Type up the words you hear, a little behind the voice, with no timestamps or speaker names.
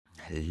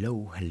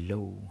Hello.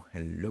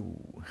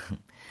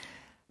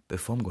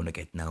 Before I'm gonna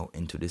get now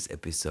into this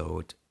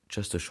episode,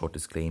 just a short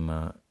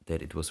disclaimer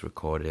that it was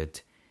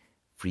recorded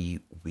 3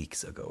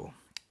 weeks ago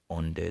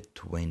on the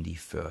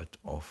 23rd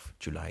of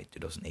July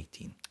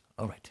 2018.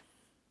 Alright.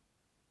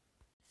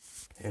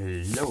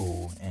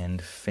 Hello,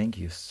 and thank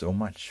you so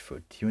much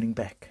for tuning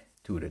back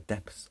to the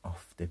Depths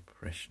of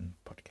Depression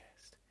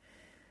podcast.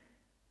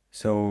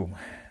 So,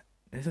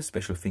 there's a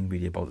special thing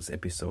really about this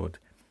episode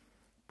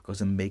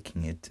because I'm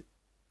making it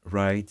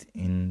right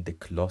in the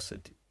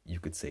closet, you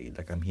could say.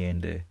 Like, I'm here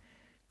in the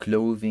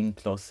clothing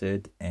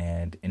closet,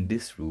 and in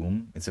this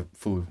room, it's a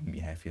full room we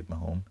have here at my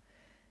home,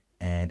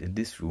 and in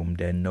this room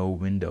there are no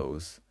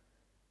windows,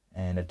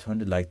 and I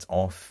turned the lights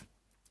off.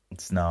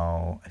 It's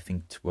now, I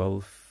think,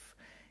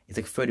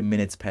 30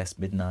 minutes past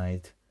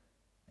midnight,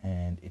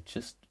 and it's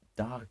just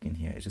dark in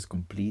here. It's just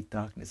complete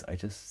darkness. I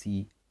just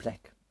see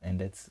black, and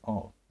that's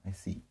all I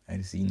see.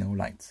 I see no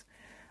lights.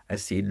 I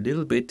see a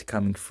little bit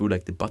coming through,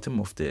 like the bottom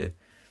of the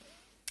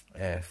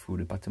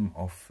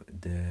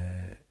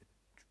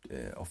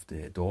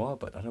door,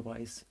 but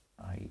otherwise,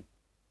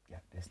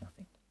 there's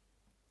nothing.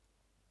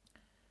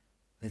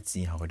 Let's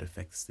see how it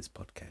affects this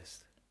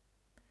podcast.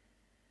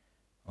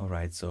 All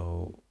right,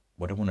 so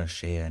what I want to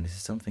share, and this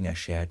is something I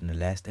shared in the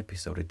last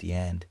episode at the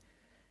end,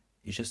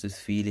 is just this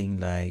feeling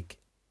like,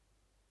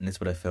 and that's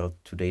what I felt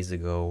 2 days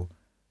ago,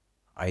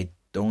 I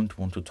don't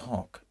want to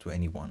talk to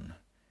anyone.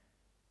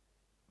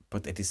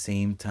 But at the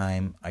same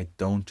time, I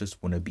don't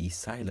just want to be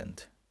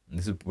silent. And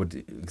this is what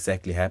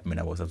exactly happened when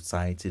I was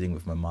outside sitting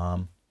with my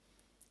mom.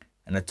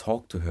 And I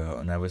talked to her,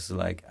 and I was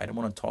like, I don't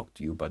want to talk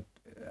to you, but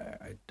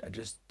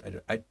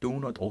I do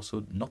not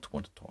also not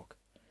want to talk.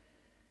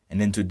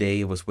 And then today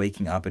I was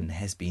waking up, and it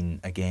has been,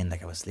 again,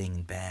 like I was laying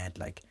in bed,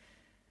 like,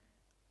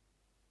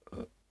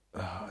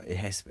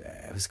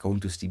 I was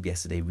going to sleep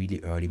yesterday really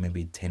early,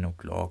 maybe 10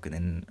 o'clock. And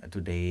then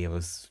today I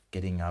was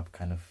getting up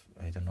kind of,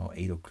 8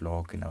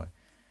 o'clock,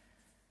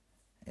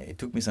 it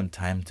took me some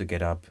time to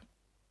get up.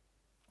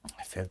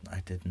 I felt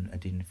I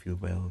didn't feel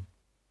well.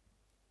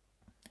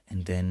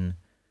 And then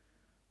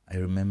I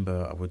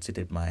remember I would sit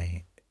at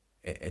the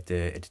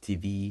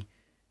TV,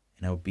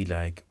 and I would be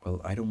like, well,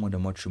 I don't want to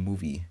watch a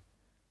movie,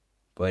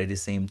 but at the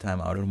same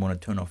time I don't want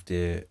to turn off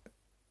the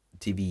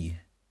TV.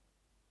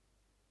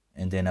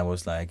 And then I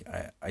was like,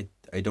 I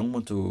don't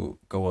want to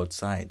go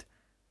outside,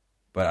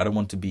 but I don't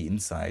want to be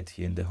inside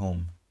here in the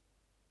home.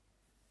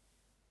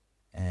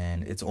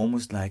 And it's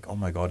almost like, oh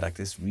my God, like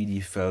this really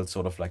felt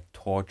sort of like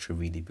torture,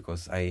 really,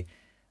 because I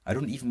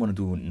don't even want to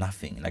do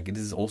nothing. Like, it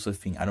is also a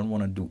thing, I don't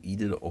want to do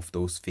either of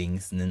those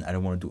things, and then I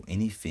don't want to do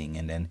anything,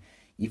 and then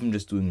even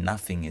just doing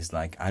nothing is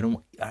like,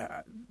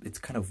 it's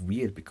kind of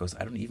weird because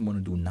I don't even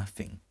want to do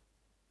nothing.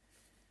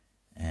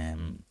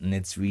 And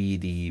it's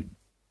really,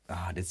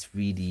 that's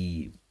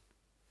really,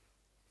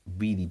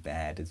 really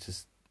bad. It's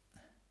just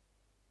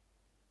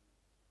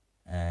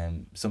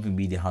something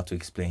really hard to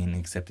explain,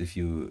 except if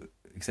you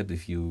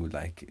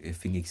like, I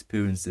think,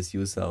 experience this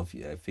yourself.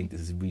 I think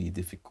this is really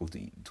difficult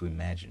to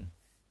imagine.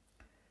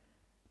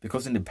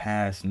 Because in the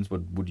past, and this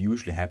what would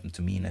usually happen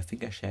to me, and I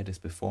think I shared this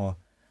before,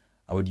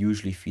 I would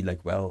usually feel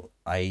like, well,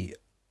 I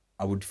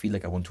would feel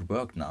like I want to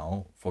work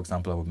now. For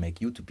example, I would make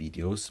YouTube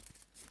videos.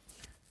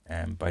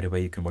 By the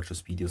way, you can watch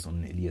those videos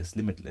on Elias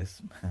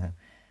Limitless.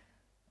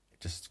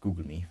 Just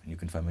Google me, and you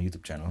can find my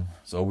YouTube channel.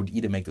 So I would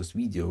either make those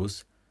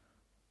videos,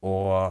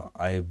 or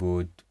I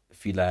would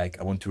feel like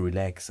I want to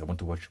relax, I want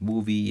to watch a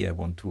movie, I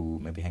want to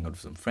maybe hang out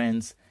with some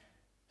friends.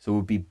 So it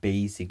would be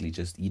basically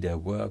just either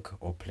work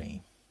or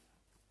play.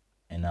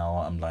 And now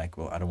I'm like,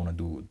 well, I don't want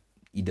to do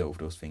either of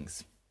those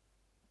things.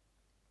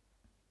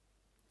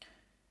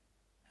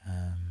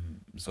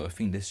 So I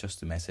think this is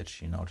just a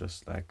message,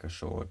 just like a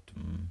short,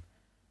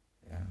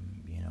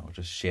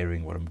 just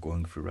sharing what I'm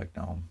going through right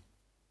now.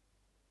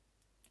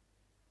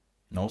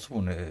 And also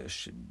what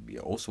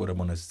I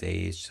want to say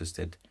is just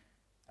that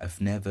I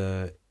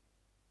never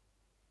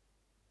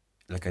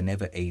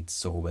ate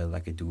so well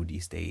like I do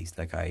these days.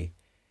 Like, I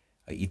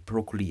eat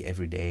broccoli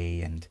every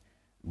day, and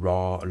a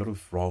lot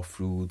of raw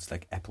fruits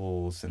like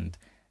apples, and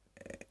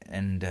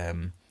it's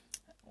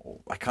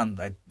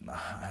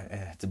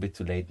a bit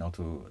too late now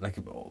to, like,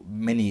 I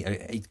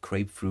eat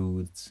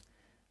grapefruits,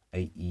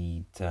 I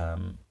eat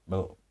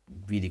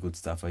really good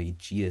stuff. I eat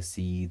chia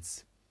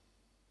seeds.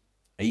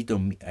 I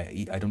don't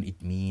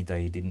eat meat.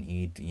 I didn't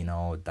eat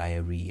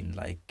dairy in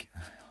like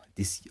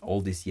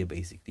all this year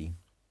basically.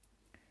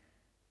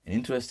 And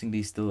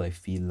interestingly, still I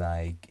feel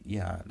like,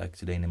 like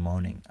today in the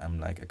morning, I'm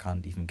like, I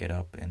can't even get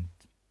up, and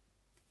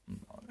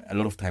a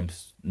lot of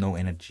times no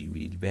energy,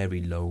 really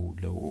very low,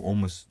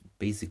 almost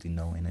basically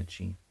no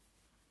energy.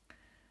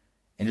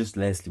 And just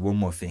lastly, one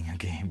more thing,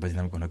 okay, but then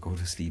I'm gonna go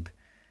to sleep.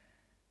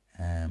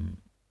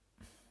 I'm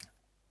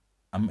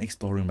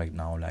exploring right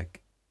now,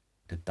 like,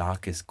 the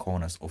darkest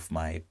corners of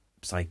my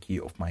psyche,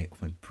 of my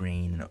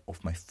brain,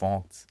 of my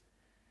thoughts.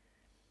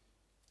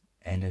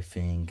 And I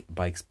think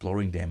by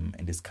exploring them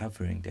and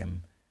discovering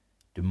them,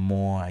 the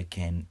more I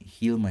can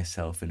heal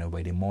myself in a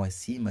way, the more I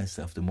see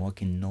myself, the more I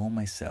can know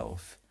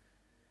myself.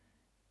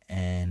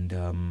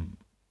 And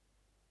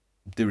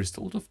the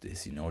result of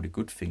this, the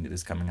good thing that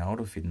is coming out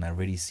of it, and I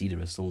already see the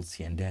results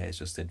here and there, is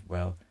just that,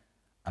 well,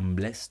 I'm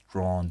less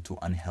drawn to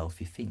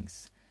unhealthy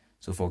things.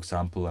 So, for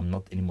example, I'm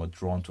not anymore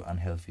drawn to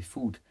unhealthy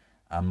food.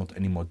 I'm not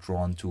anymore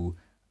drawn to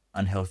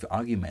unhealthy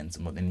arguments.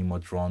 I'm not anymore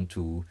drawn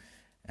to,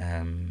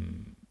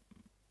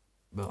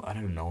 well, I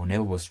don't know,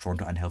 never was drawn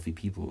to unhealthy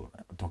people,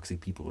 toxic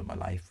people in my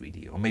life,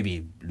 really. Or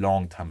maybe a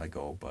long time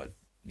ago, but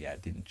yeah,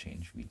 it didn't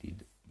change, really.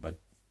 But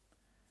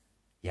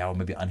yeah, or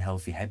maybe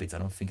unhealthy habits. I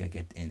don't think I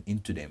get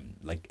into them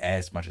like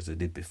as much as I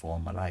did before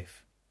in my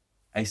life.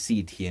 I see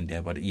it here and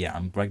there, but yeah,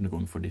 I'm right now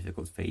going for a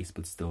difficult phase,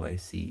 but still I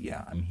see,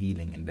 yeah, I'm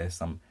healing and there's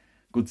some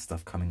good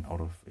stuff coming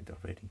out of it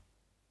already.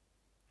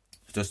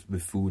 Just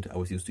with food, I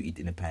was used to eat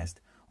in the past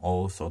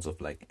all sorts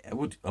of I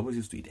was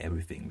used to eat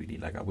everything really.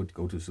 Like I would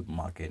go to a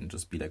supermarket and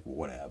just be like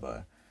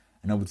whatever,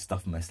 and I would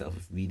stuff myself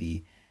with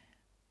really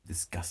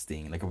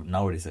disgusting. Like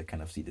nowadays, I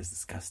kind of see this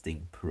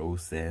disgusting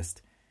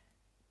processed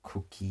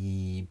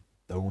cookie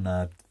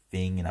donut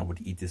thing, and I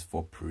would eat this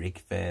for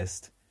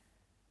breakfast,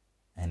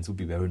 and it would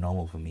be very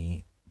normal for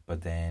me.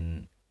 But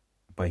then,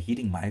 by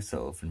healing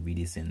myself, and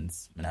really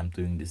since when I'm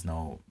doing this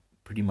now,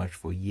 pretty much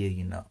for a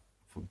year,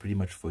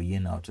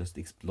 now, just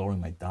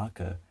exploring my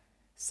darker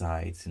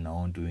sides,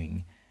 and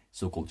doing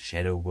so-called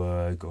shadow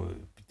work or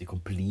the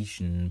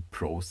completion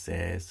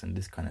process and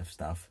this kind of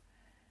stuff.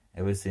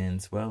 Ever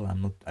since, well,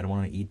 I don't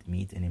want to eat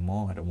meat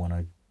anymore. I don't want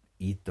to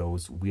eat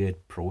those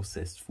weird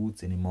processed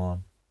foods anymore.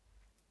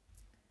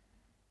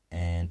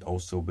 And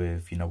also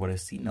with, what I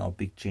see now, a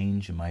big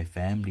change in my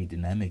family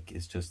dynamic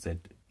is just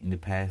that in the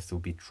past I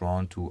would be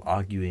drawn to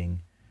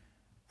arguing,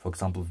 for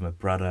example, with my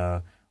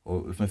brother,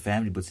 or if my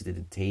family would sit at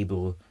the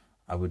table,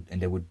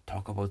 they would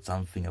talk about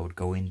something, I would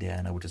go in there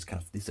and I would just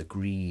kind of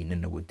disagree, and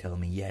then they would tell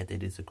me, yeah, they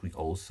disagree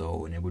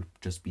also, and it would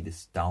just be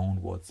this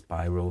downward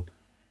spiral.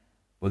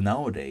 Well,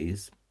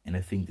 nowadays, and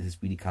I think this is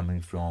really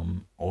coming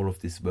from all of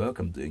this work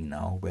I'm doing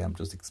now, where I'm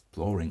just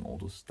exploring all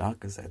those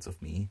darker sides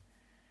of me.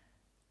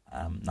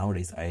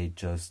 Nowadays, I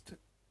just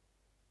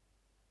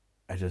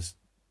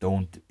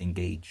don't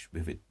engage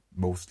with it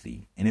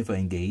mostly. And if I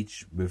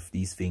engage with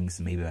these things,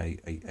 maybe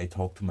I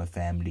talk to my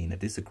family and I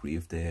disagree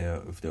with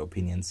their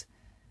opinions.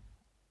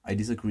 I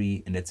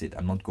disagree and that's it.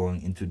 I'm not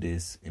going into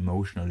this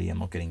emotionally. I'm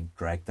not getting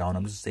dragged down.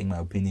 I'm just saying my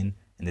opinion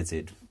and that's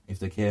it. If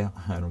they care,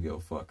 I don't give a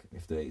fuck.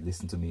 If they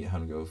listen to me, I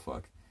don't give a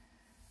fuck.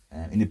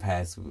 In the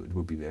past, it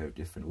would be very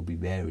different. It would be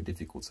very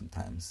difficult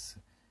sometimes.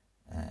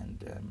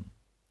 And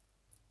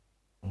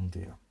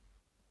yeah.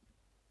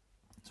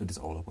 So that's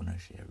all I want to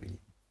share, really.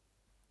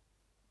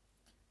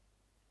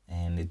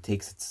 And it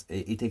takes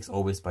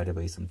always, by the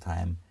way, some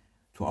time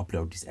to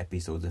upload these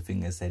episodes. I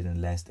think I said in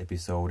the last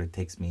episode, it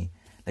takes me,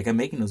 like I'm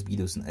making those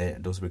videos,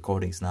 those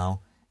recordings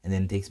now, and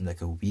then it takes me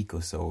like a week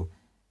or so,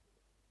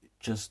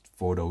 just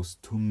for those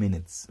 2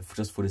 minutes,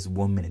 just for this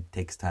 1 minute, it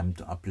takes time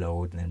to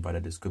upload and then write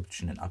a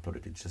description and upload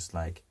it. It's just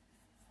like,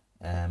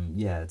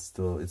 it's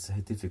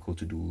difficult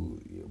to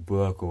do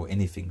work or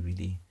anything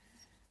really.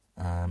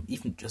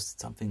 Even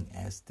just something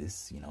as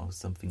this,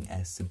 something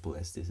as simple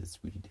as this, it's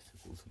really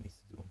difficult for me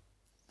to do.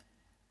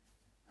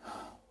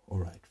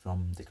 Alright,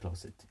 from the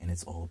closet, and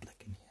it's all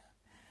black in here.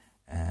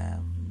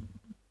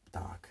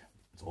 Dark.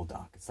 It's all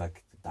dark. It's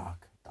like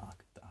dark.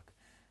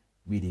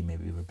 Really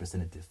maybe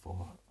representative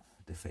for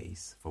the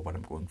face, for what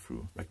I'm going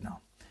through right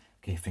now.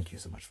 Okay, thank you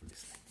so much for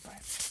listening.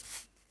 Bye.